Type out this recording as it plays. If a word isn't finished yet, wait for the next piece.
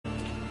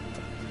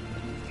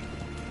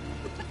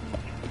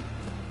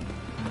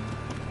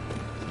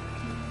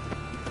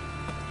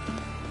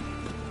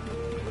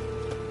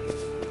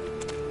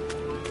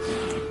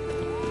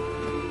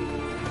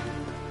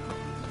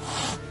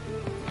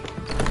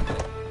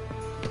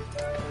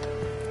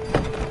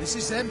This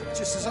is them,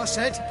 just as I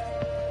said.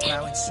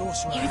 Allowing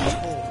sorcerer in his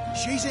hall.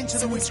 She's into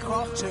the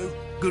witchcraft too.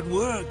 Good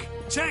work.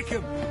 Take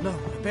him. No,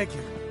 I beg you.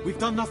 We've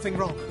done nothing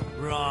wrong.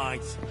 Right.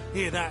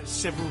 Hear that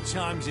several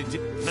times in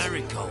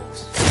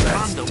miracles. Let's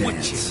Land of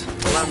dance. witches.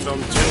 Land on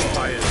two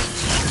fires.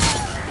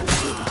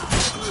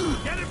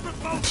 Get him from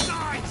both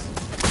sides.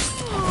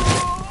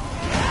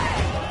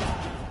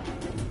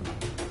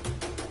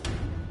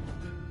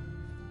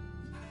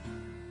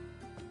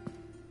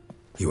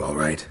 You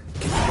alright?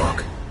 Can you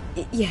walk?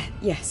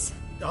 Yes.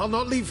 I'll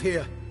not leave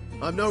here.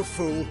 I'm no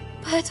fool.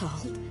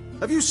 Bertold.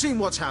 Have you seen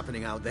what's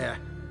happening out there?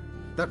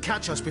 They'll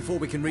catch us before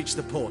we can reach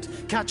the port.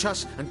 Catch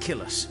us and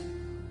kill us.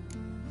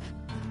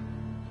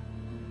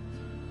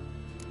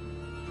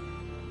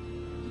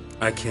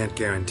 I can't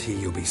guarantee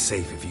you'll be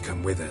safe if you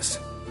come with us.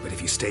 But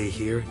if you stay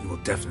here, you will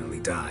definitely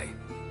die.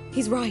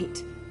 He's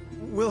right.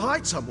 We'll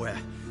hide somewhere.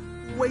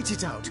 Wait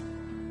it out.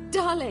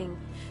 Darling,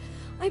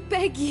 I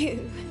beg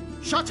you.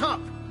 Shut up!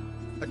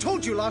 I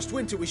told you last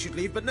winter we should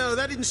leave, but no,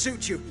 that didn't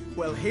suit you.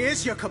 Well,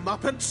 here's your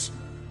comeuppance.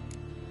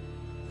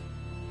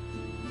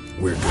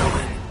 We're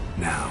going.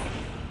 Now.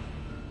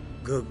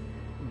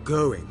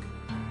 Going?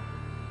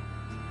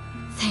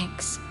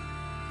 Thanks.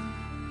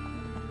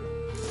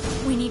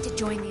 We need to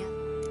join you.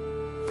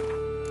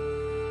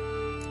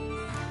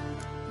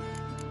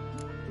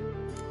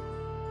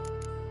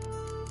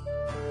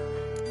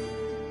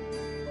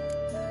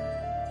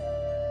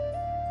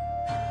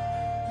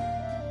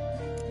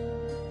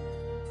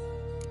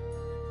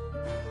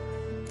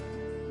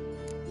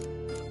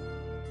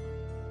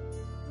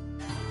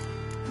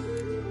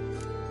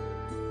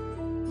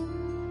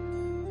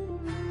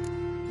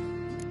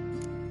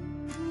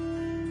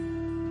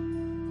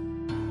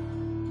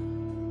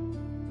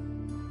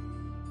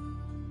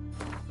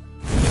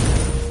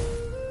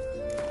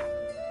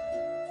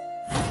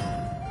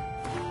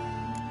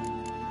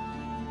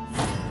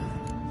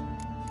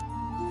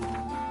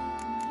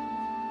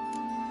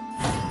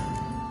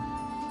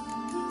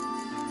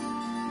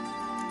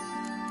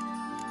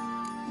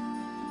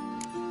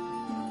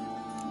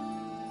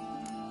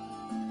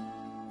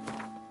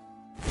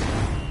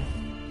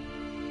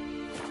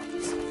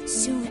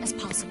 Soon as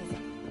possible.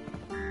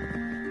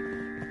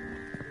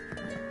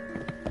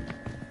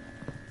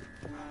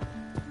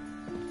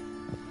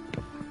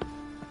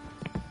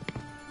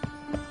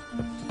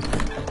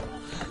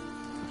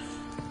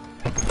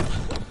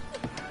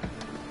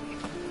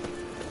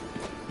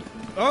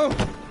 Oh!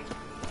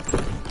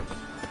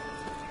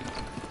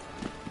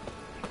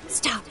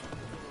 Stop.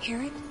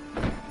 Hear it?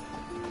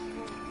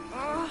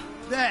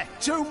 There!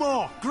 Two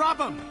more! Grab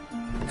them!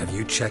 Have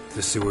you checked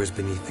the sewers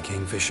beneath the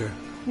Kingfisher?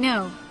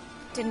 No.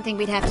 Didn't think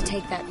we'd have to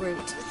take that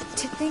route.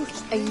 To think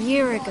a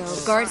year ago,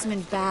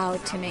 guardsmen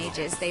bowed to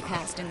mages they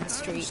passed in the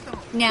street.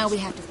 Now we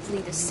have to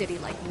flee the city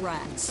like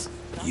rats.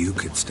 You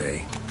could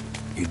stay.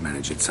 You'd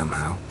manage it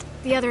somehow.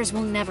 The others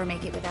will never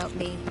make it without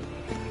me.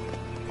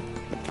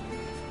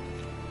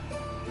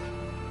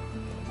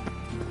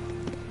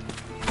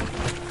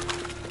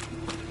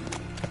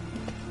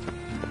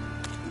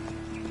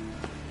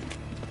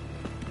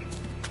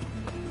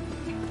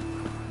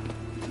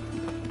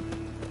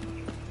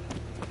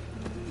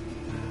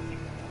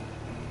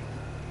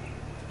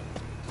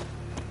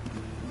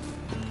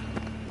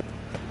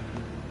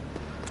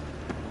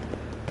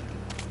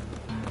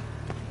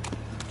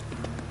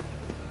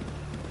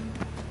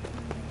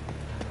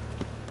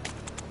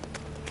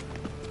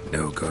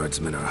 No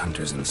guardsmen or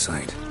hunters in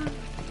sight.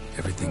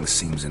 Everything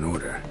seems in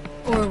order.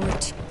 Or we're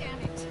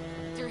Damn it.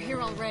 They're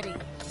here already.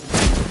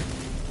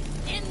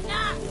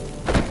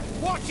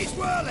 Enough! Watch it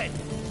whirling.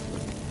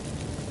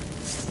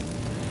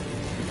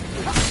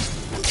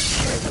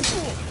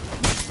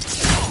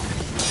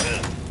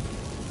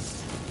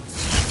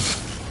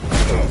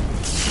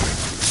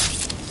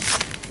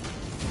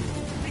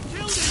 They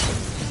killed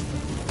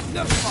him.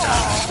 No.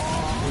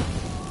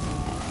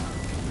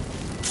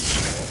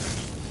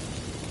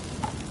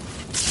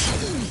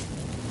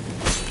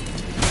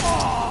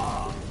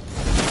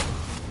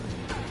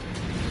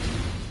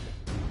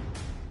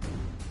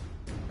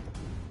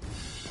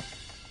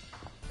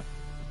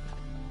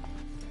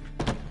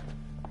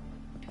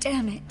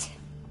 Damn it.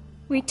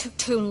 We took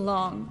too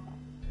long.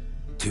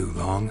 Too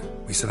long?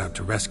 We set out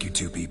to rescue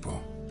two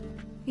people.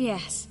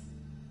 Yes.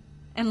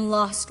 And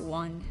lost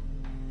one.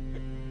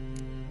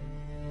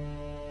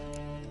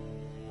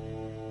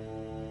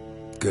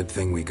 Good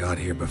thing we got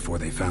here before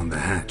they found the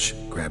hatch,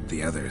 grabbed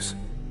the others.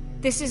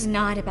 This is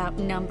not about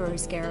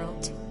numbers,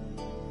 Geralt.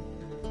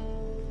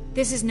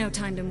 This is no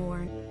time to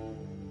mourn.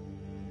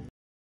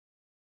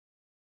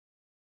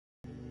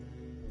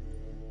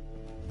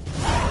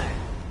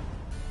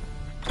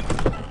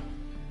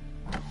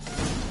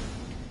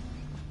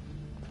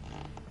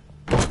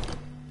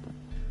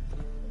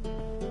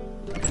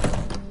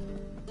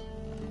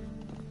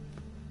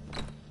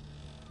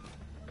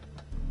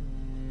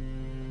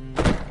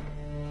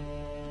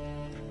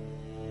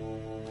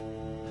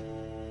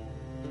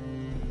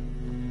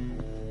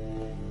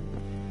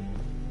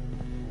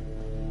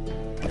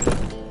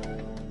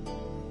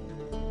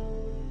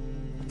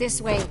 This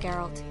way,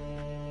 Geralt.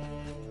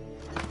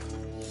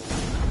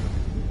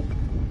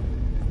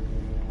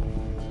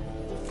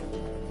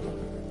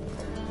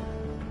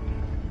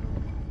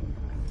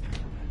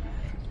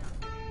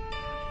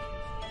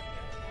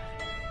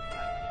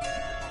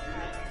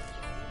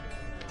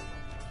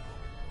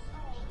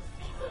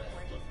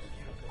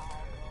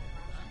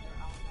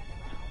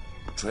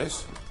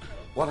 Triss,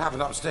 what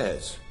happened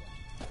upstairs?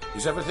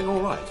 Is everything all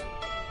right?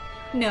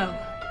 No,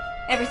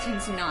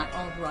 everything's not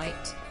all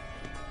right.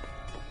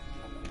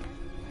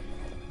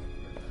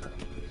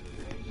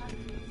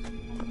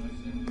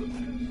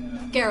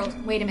 Geralt,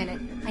 wait a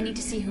minute. I need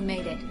to see who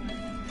made it.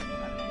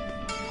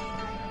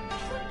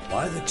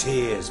 Why the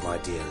tears, my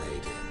dear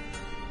lady?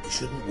 You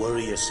shouldn't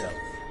worry yourself.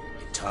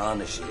 It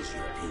tarnishes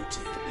your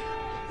beauty.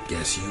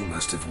 Guess you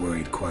must have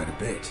worried quite a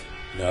bit.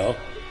 No,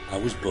 I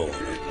was born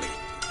ugly.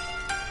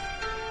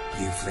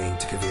 You fleeing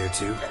to Kavir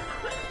too?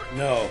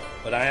 No,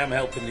 but I am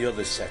helping the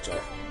others set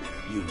off.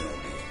 You know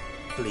me.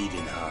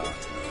 Bleeding heart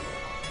and all.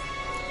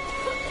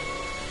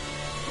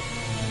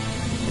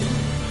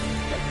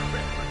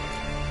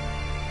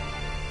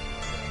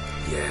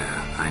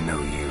 Yeah, I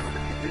know you.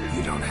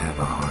 You don't have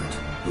a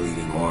heart,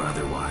 bleeding or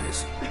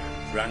otherwise.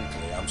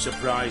 Frankly, I'm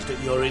surprised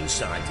at your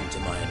insight into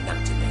my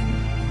anatomy.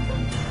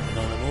 And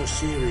on a more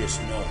serious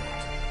note,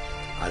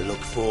 I look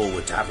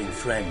forward to having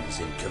friends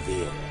in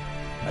Kavir,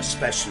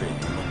 especially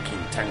among King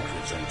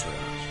Tancred's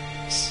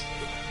entourage.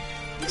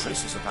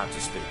 Triss is about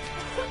to speak.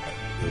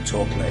 We'll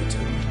talk later.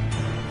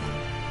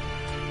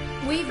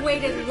 We've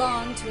waited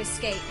long to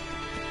escape.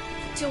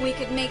 Till we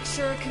could make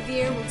sure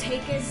Kavir will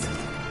take us.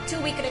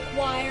 Till we could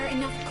acquire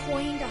enough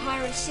coin to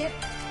hire a ship.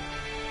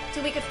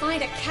 Till we could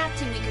find a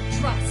captain we could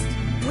trust.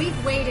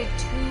 We've waited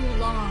too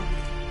long.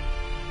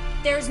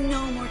 There's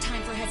no more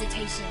time for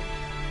hesitation.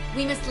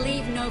 We must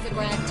leave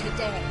Novigrad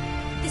today.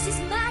 This is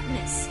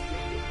madness.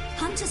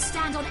 Hunters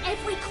stand on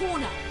every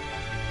corner.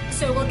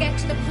 So we'll get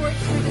to the port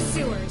through the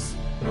sewers.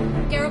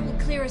 Geralt will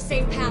clear a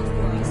safe path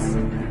for us.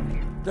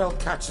 They'll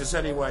catch us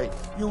anyway.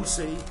 You'll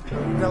see.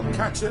 They'll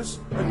catch us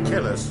and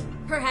kill us.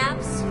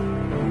 Perhaps.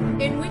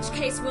 In which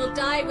case we'll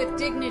die with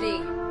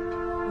dignity.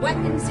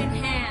 Weapons in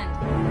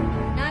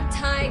hand. Not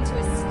tied to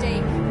a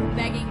stake,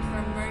 begging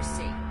for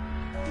mercy.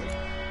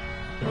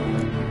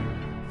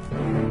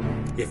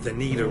 If the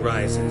need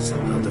arises,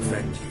 I'll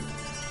defend you.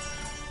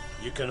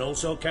 You can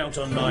also count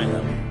on my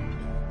help.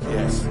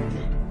 Yes.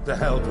 The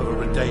help of a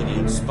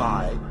Redanian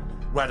spy.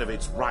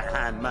 Radovid's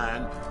right-hand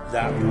man.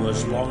 That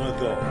was long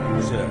ago,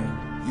 sir.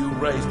 You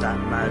raised that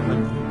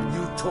madman.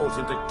 You taught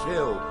him to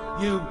kill.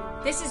 You...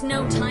 This is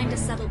no time to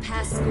settle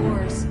past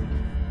scores.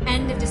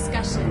 End of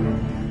discussion.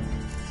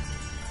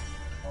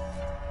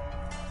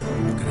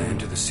 I'm gonna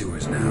enter the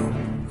sewers now.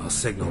 I'll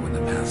signal when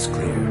the path's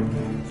clear.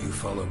 You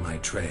follow my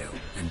trail,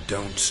 and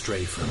don't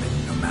stray from it,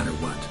 no matter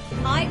what.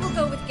 I will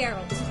go with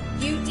Geralt.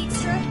 You,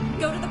 Dijkstra,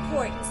 go to the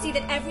port and see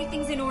that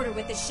everything's in order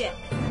with the ship.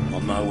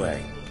 On my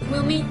way.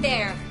 We'll meet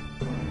there.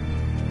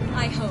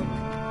 I hope.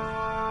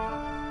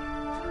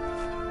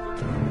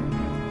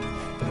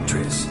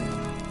 Triss,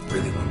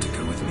 really want to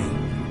go with me?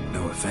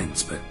 No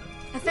offense, but...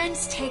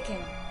 Offense taken.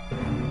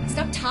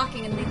 Stop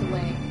talking and lead the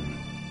way.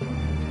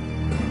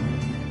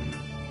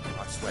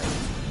 I swear,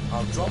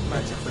 I'll drop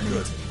magic for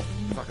good.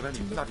 If I can only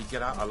bloody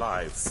get out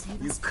alive.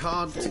 You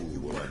can't.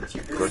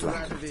 Good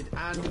Radovid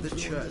and the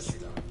church.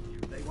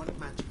 They want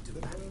magic to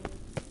ban.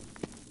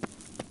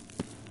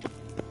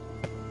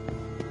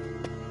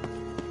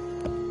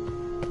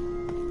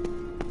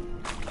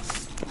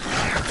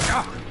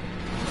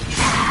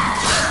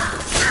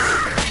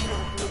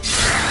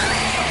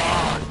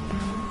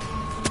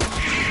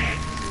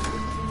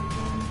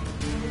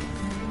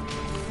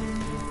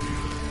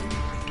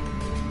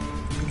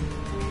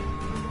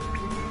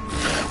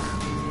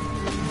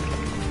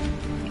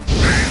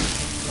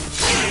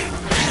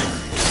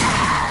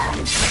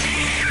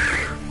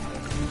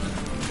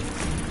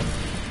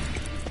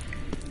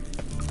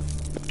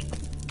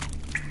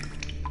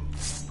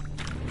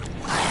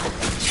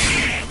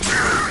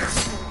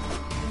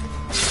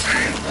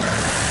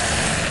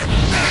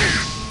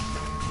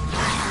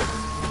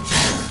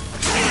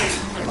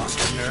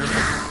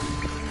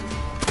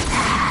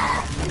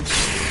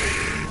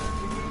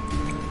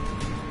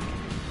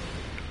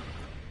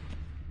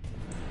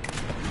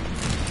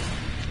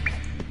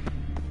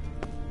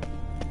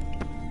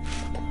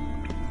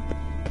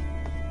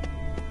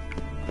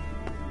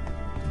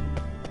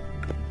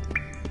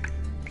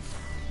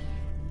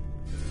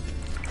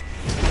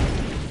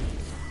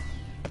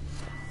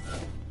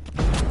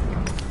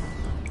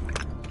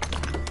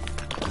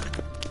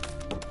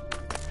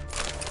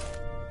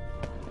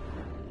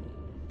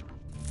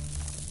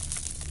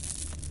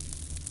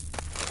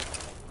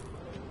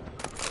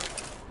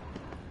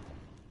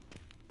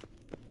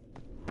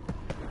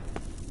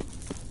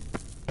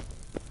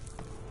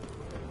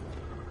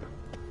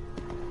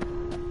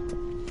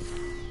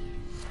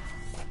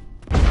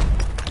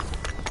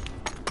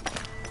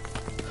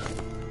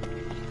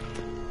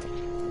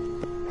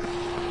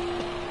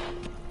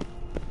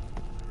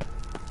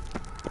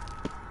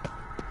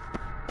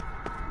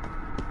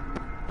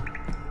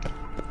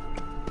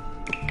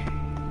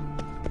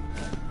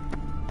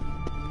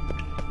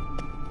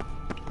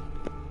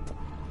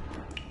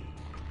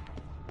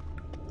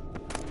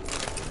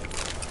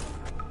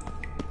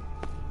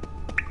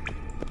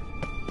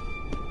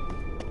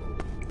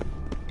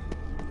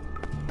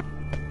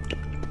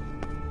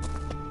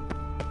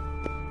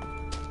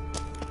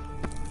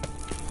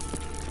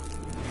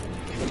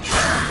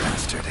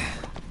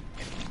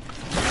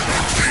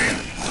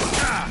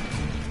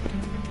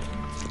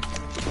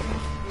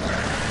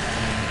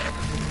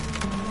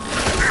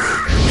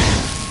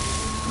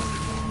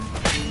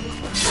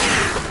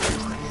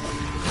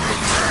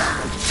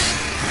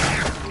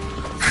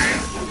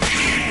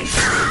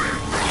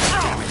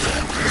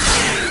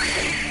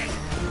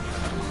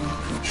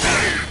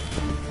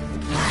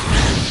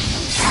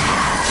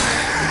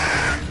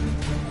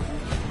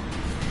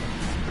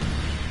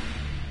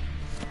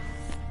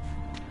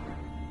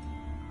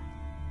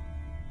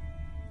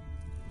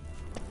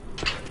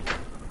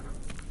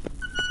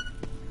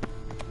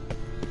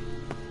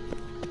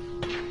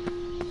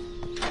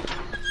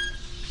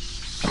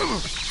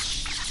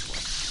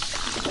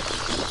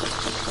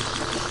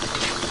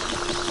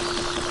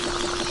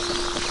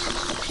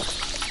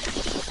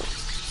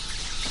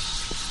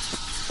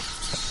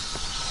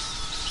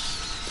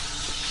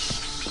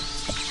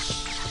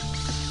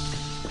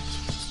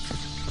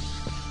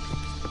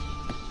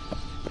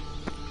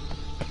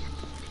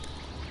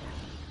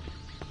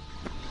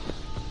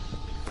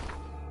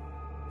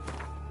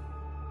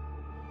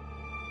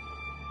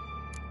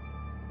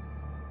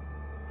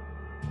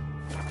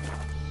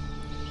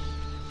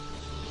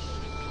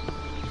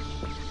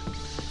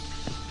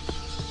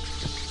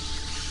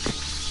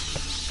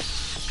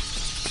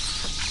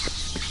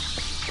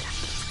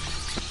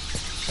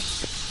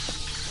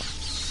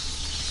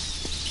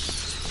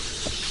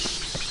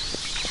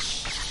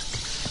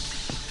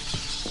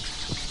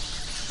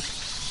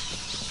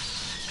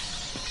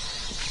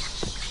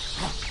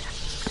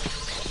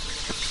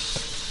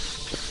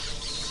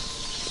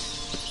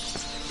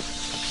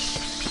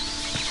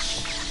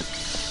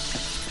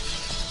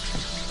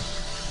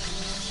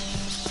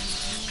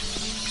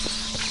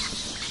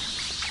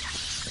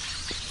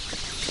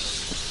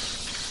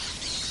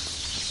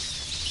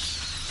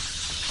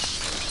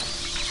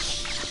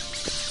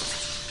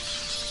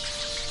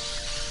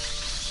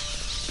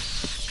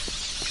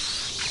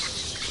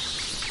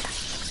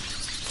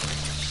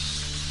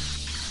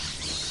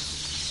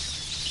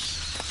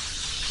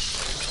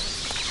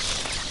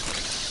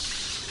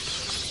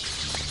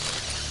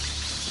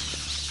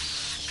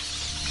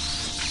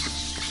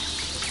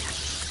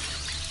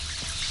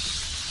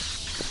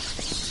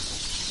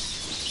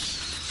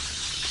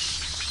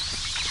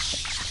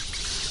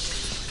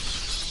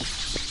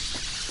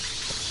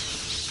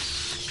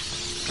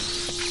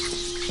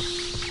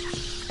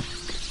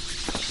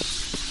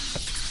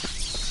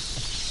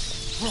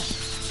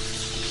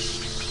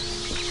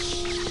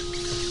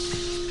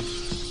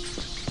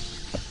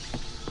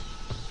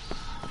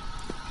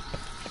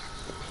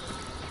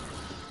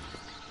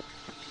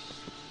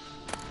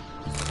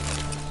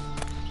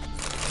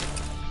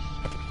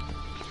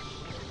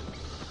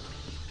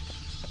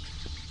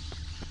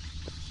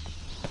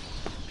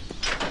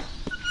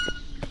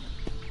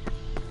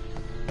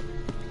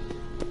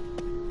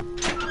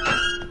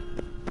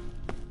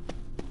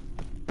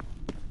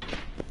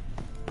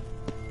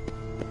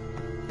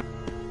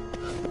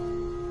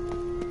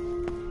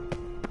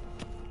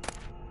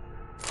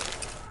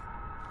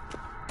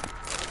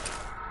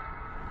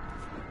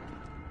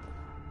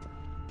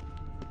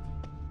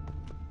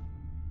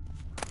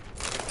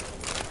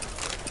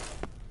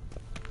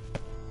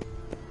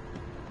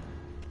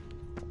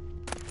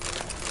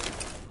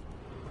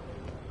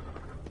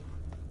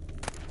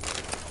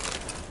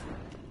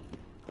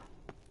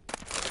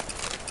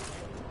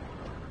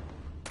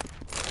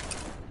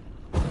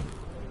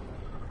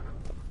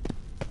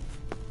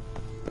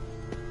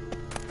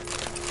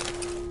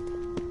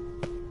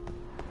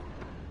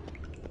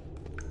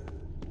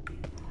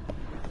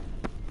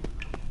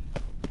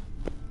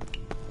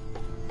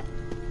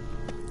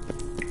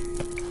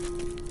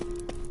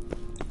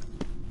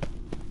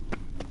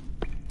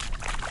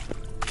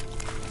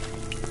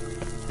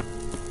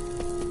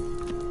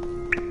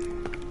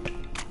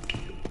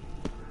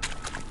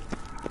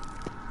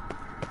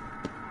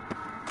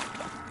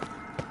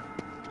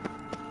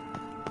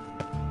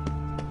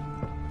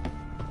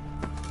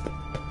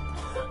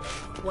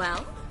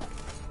 Well?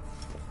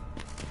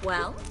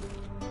 Well?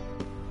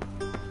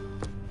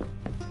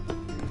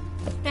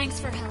 Thanks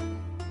for help.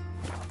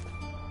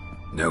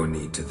 No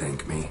need to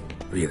thank me,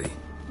 really.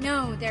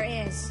 No, there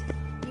is.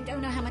 You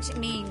don't know how much it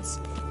means.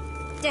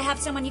 To have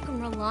someone you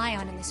can rely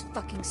on in this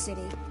fucking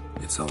city.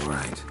 It's all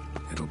right.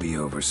 It'll be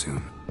over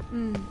soon.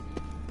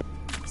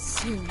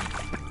 Soon.